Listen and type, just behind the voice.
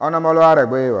Ona molo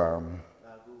aregbewa.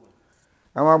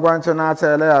 Ama gwancho na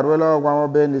tele arwelo gwamo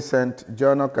be St.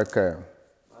 John keke.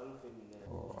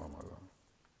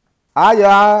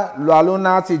 Aya lwalu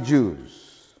nati Jews.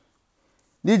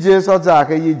 Ni Jesus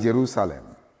ake yi Jerusalem.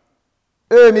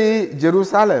 Emi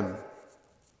Jerusalem.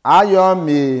 Ayo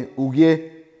mi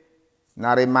ugie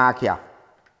narimakia.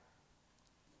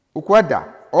 Ukweda.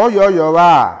 Oyo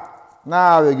wa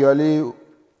na wegioli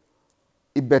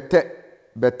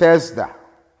Bethesda.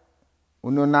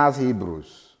 Uno nas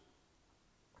Hebrews.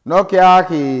 No kia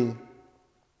ki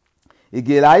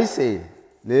igelaise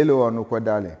lelo onu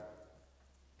kwedale.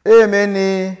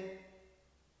 Emeni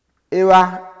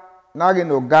ewa nagi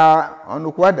no ga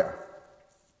onu kweda.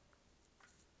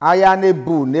 Aya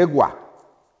nebu negwa.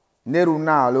 Neru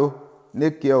nalo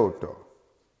nekie oto.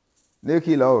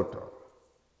 Nekila oto.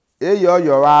 Eyo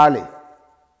yo wale.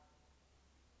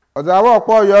 Ozawo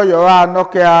po yo wa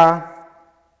nokia.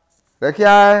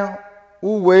 Rekia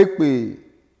uwe pe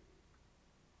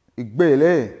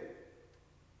igbele.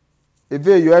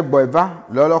 Eve yo egbo eva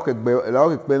lo ke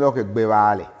gbe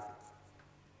wale.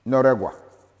 No regwa.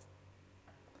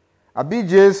 Abi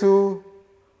Jesu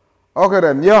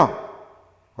okere mio.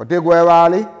 Otegwe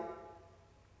wale.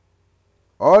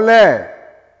 Ole.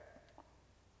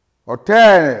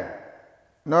 Ote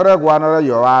no regwa no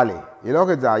yo wale.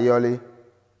 Iloke za yoli.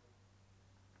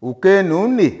 Uke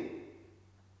nuni.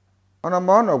 Ona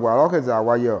mono gwa loke za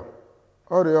wayo.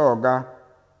 Ori oga.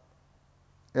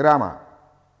 Irama.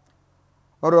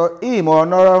 Oro imo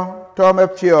no tome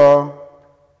fio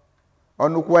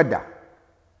onukweda.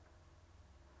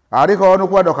 Ariko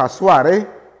onukweda kasware.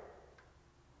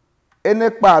 Ene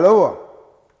palowo.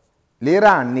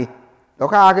 Lirani.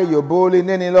 Loka ake yoboli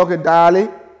neni loke dali.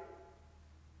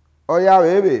 Oya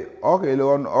webe.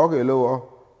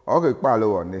 Oke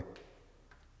palowo ne.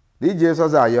 Di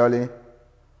Jesus ayoli.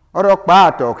 Oro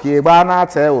pato ki ba na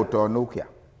te oto nukia.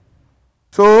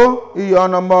 So iyo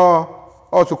no mo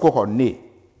osukoko ni.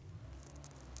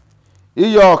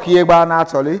 Iyo ki ba na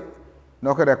toli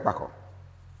no kere pako.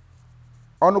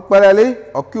 Onu peleli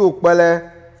oki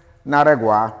upele na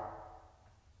regwa.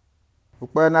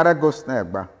 Upele na regos na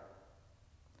egba.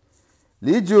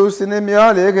 Li ju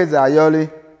sinemio le ke za yoli.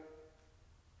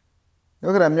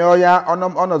 Yo kere mio ya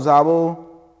ono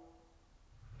zabo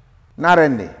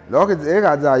narende loke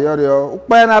ega za yorio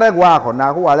upe na regwa ko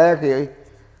na ku wale ke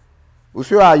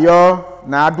usu ayo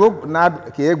na adu na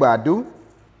ke egba adu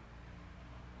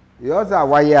yo za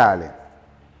wayale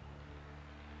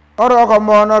oro ko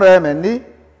mo no re meni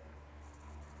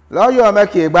lo yo me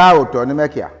ke egba oto ni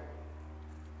mekia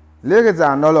leke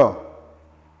za nolo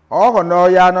o ko no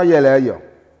ya no yele yo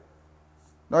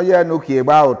no ye no ke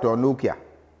egba oto nukia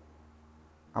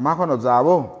amako no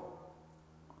zabo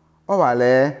o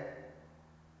wale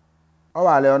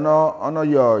ono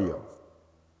yoyo.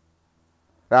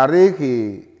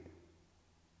 Ariki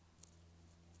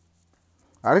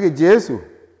Jesu.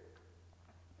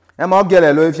 Ema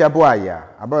ogele lo ifia bo aya.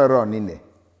 Abo ero nine.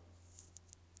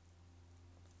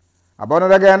 Abo no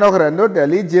daga no kre no de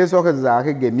li Jesu ke za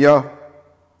ke gemio.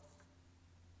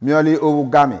 Mioli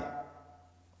owugami.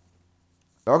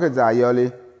 Oke za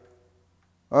yoli.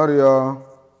 Orio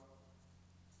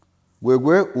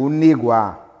gwegwe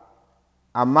unigwa.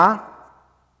 Ama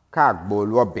kagbo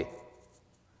lobe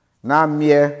na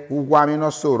mie ugwa mi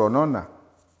no soro nona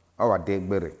owa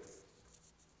degbere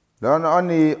don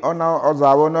oni ona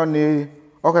ozawo no ni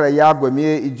okere ya gwe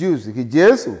mi ijus ki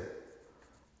Jesu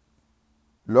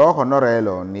lo ko no re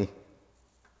lo ni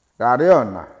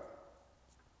rariona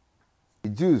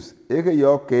ijus ege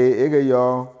yo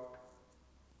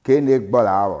ke ne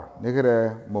gbola awo ne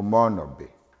kere momono be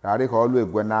rari ko lu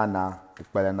egwe na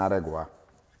ipele na regwa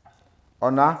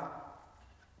ona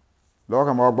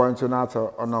Loka mo gba ntu na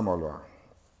to onomolo.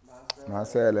 Na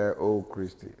sele o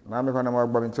Christi. Na me kona mo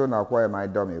gba ntu na kwa my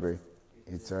domire.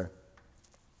 It's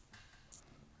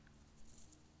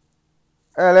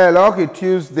ele loki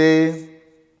Tuesday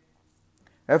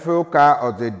efuka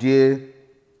of the day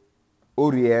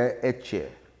orie eche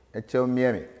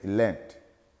miemi Lent.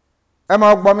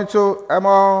 Emo gba ntu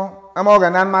emo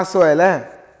ganan maso ele.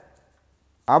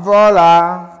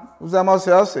 Avola uzamo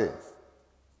se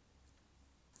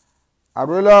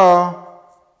Abrilo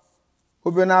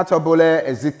ubina tobole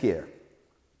Ezekiel.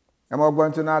 Emo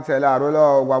gwantu na tele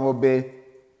abrilo gwamobe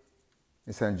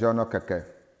St. John keke.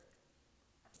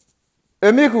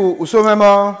 Emiku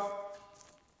usomemo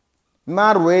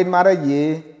marwe marare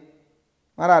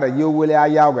ye wele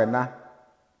ayawe na.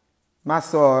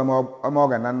 Maso emo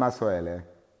ganan maso ele.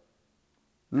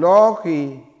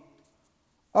 Loki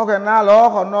ogena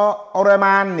loko no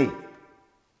oremani.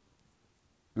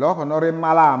 Loko no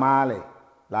rimala amale.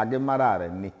 la ge mara re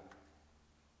ni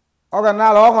oge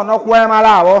na lo ko no kwe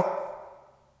mara wo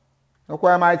no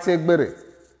kwe ma ti gbere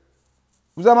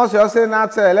uza mo se na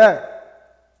tele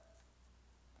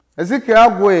ezike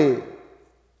agwe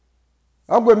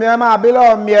mi ma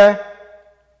bilo mie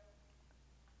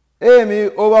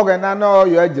emi owoge na no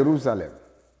yo Jerusalem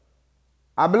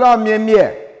abilo mie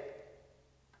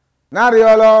na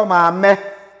riolo ma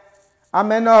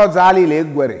ame no zali le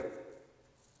gwere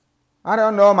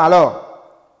are no malo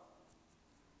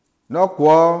no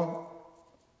kwo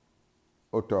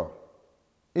oto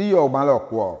iyo malo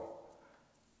kwo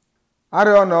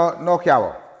are no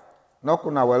kiawo no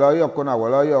kuna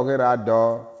welo yo gera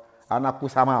do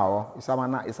anakusama o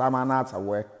isama na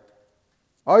tawe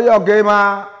oyo ge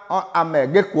ma ame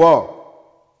ge kwo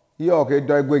iyo ge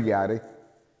do egwe giare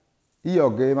iyo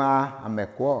ge ma ame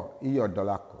kwo iyo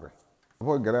dola kore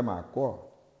bo gere ma kwo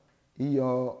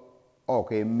iyo o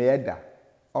ke meda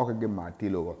o ke ma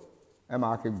tilo e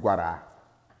ma ke gwara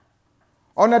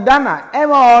ona dana e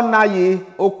ma ona yi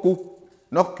oku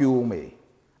no kiume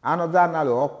ano dana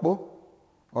lo okpo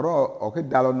oro o ke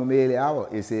dalo no mele awo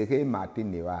ese ke ma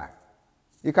tiniwa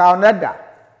ika oneda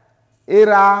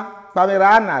ira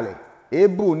pamera nale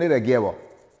ebu ne regewo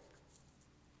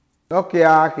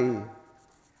tokia ki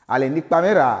ale ni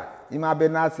pamera ima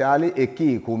benase ale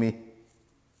eki kumi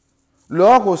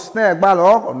lo ko sne gba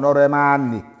lo nore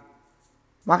mani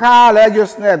maka le jo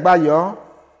sne gba yo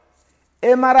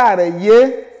e mara re ye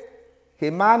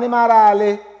ke mani mara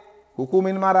ale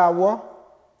hukumi mara wo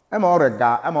e mo re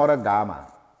ga ma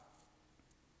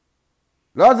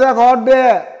loze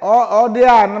ko de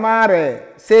an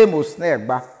mare semo sne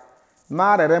gba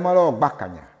mare re mo lo gba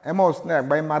kanya e mo sne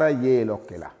gba mara ye lo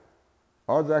kila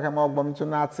oze ke mo gbom tu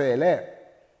na tele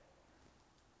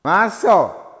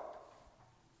maso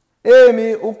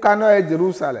emi ukano e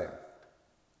Jerusalem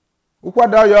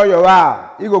ukwado yo wa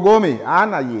igogomi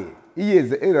anaye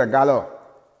iyeze iregalo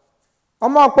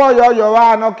omo po yo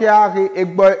wa no kia ki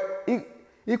egbo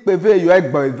ipeve yo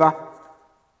egbo iva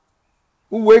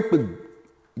uwe ipe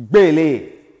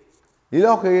gbele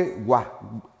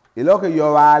iloke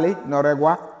yo wale no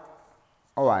regwa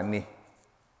o wa ni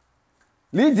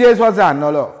li Jesus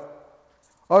anolo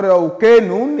oro uke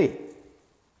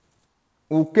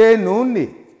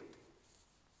nuni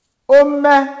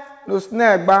ome no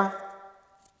snegba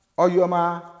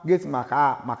oyoma get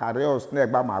maka reo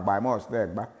snegba magba mo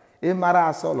snegba e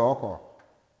mara so loko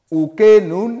uke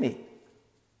nuni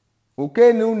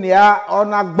a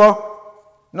onagbo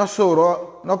no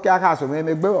soro no ki aka so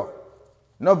megbe o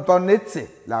no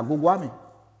bonete la gugwa mi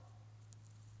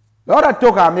lora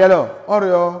toka mi lo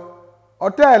oro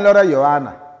hotel lora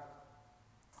Yohana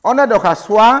ona do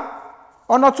kaswa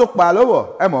ona tokpa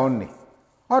lowo e mo ni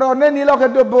oro ne ni lo ke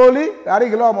do boli ari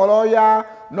glo mo lo ya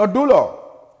no dulo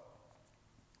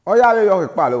o ya le yo ke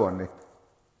pa lowo ni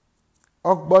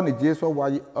ogbo ni Jesu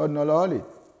wa ona lo le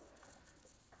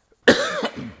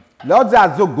lo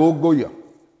za zo gogo yo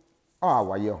o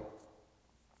awayo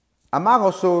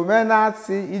amago so mena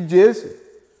si Jesu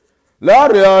lo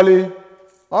rioli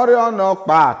ori ono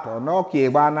pato no ki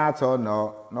gba na to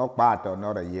no pato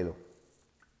no re yelo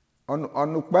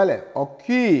onu pele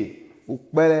oki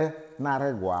upele na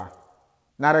regwa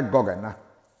na regoga na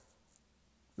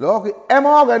lo ki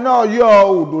emo ge no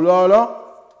yo udulolo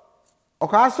o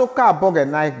ka so ka boge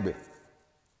na igbe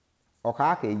o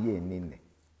ka ke ye nine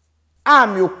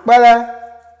ami upele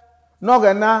no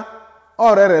ge na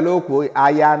orere lo ko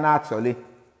aya na tole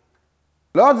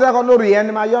lo ze ko no rie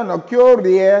ni ma yo no ki o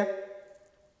rie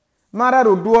mara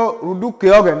rudu ke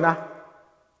ogena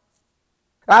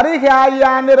ari ke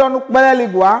aya ne ronu pele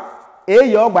gwa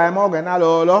e yo gba mo ogena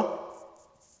lolo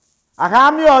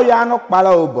aka mi o ya no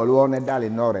pala o bolu one dale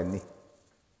no re ni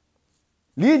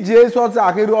li Jesus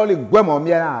za ke ro le gwemo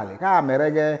mi ale ka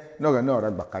merege no ge no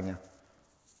re gbakanya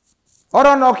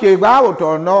oro no ke gba o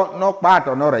to no pa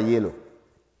to no re yelo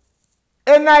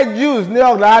e na Jews ni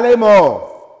ogla le mo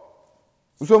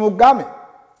uso mu game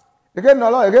e ke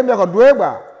no lo e ke mi ko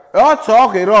duegba o to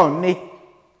ke ron ni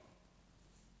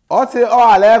o ti o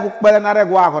ale ku pele na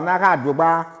regwa ko na ka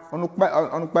dugba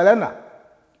onu pele na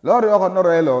lori o ko no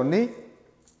re lo ni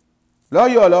lo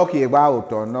yo lo ki gba o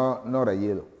to no re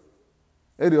yelo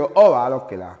eri o wa lo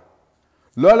kila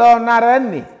lo na re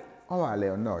ni o wa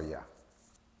le no ya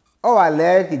o wa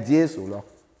le ki Jesu lo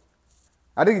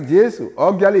adi Jesu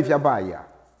o gya le fia ba ya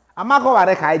amako wa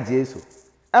re kai Jesu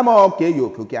e mo o ke yo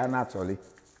ku ki ana tole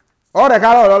o re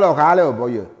ka lo ka le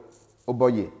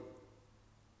oboye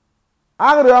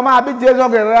agri o ma bi Jesu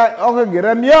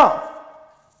gere mio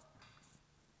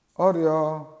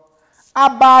orio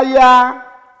abaya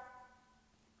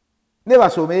ne va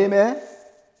so meme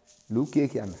luke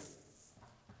kiana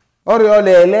orio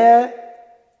lele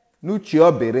nuchi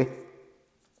obere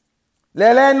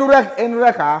lele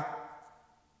enure ka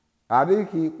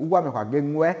adiki ugwa me kwa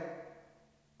genwe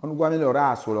onugwa me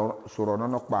lora soro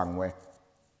no pa nwe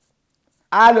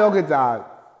ale okita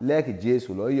leki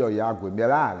Jesu lo yo ya gwe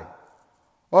mirale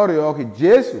orio ki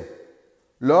Jesu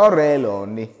lo re lo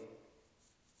ni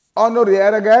ono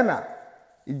riere gena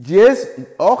Jesu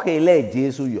okele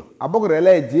Jesu yo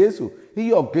abogrele Jesu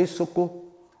iyo gesoko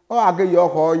o age yo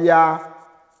ho ya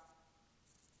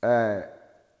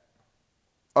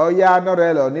oya no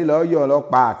re lo ni lo yo lo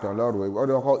pa to lo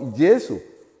ro o Jesu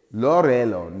lo re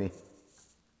lo ni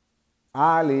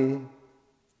ali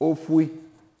ofu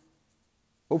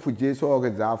Jesu o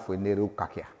ge za fu ni ru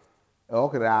kakia o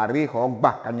kre ari ho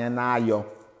gba kanya na ayo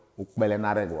upele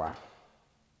na regwa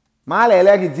ma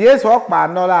le ki Jesu o pa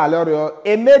no la lo ro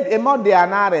emode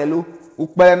anare lu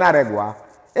upele na regwa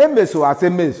emeso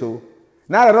asemeso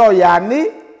na ro ya ni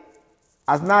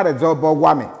as na re zo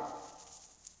bogwame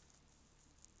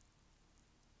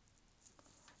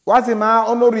wasima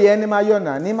onori eni ma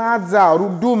yona ni ma za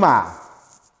ruduma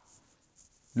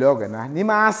logena ni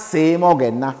ma se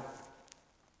mogena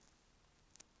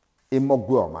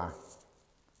imogwoma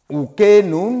uke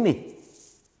nuni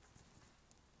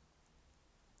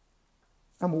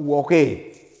amu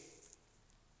woke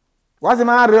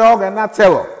wasima re ogena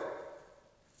tewo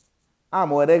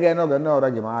amu erege no gena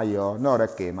ora gi ma yo no re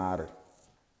ke mare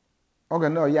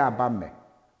ogena ya bamme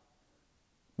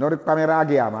no ri pamera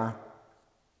gi ama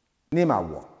ni ma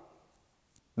wo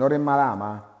no ri mara ama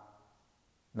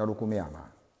no ru kumi ama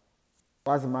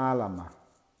wasima alama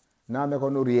na me ko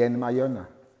no ri en ma yona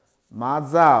ma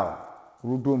za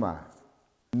ruduma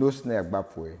no sne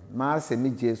gbapue ma se ni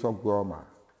Jesu gboma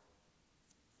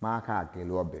ma ka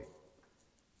akele obe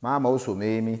ma oso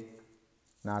memi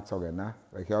na atogena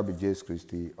we ke obi Jesu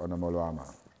Christi onomolo ama